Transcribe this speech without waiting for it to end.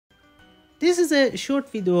This is a short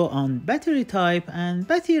video on battery type and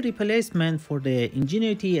battery replacement for the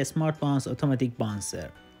Ingenuity Smart Bounce automatic bouncer.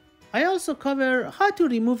 I also cover how to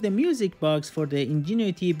remove the music box for the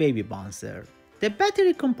Ingenuity baby bouncer. The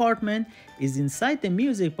battery compartment is inside the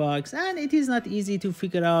music box and it is not easy to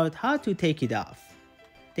figure out how to take it off.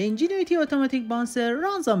 The Ingenuity automatic bouncer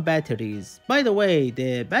runs on batteries. By the way,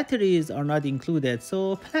 the batteries are not included,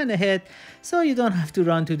 so plan ahead so you don't have to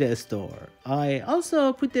run to the store. I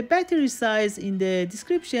also put the battery size in the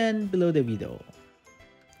description below the video.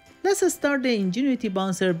 Let's start the Ingenuity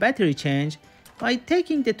bouncer battery change by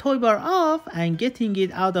taking the toy bar off and getting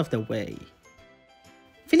it out of the way.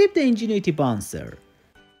 Flip the Ingenuity bouncer.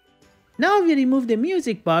 Now we remove the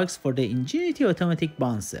music box for the Ingenuity automatic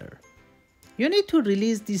bouncer. You need to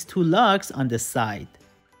release these two locks on the side.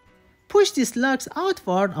 Push these locks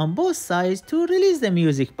outward on both sides to release the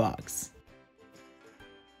music box.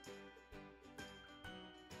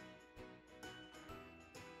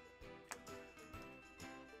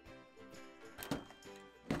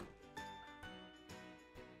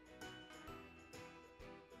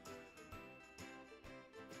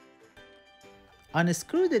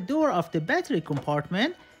 Unscrew the door of the battery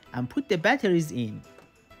compartment and put the batteries in.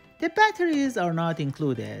 The batteries are not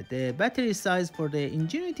included. The battery size for the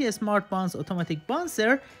Ingenuity Smart Bounce automatic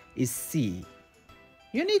bouncer is C.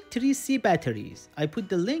 You need 3 C batteries. I put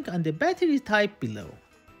the link on the battery type below.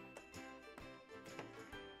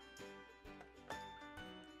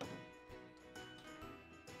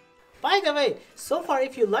 By the way, so far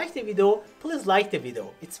if you liked the video, please like the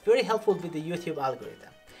video. It's very helpful with the YouTube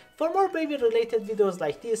algorithm. For more baby related videos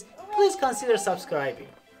like this, please consider subscribing.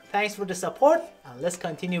 Thanks for the support and let's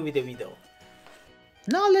continue with the video.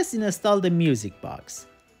 Now let's install the music box.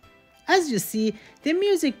 As you see, the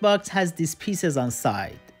music box has these pieces on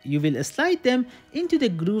side. You will slide them into the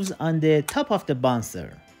grooves on the top of the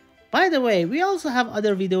bouncer. By the way, we also have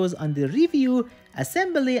other videos on the review,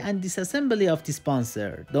 assembly and disassembly of this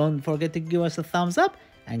bouncer. Don't forget to give us a thumbs up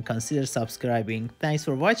and consider subscribing. Thanks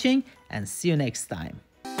for watching and see you next time.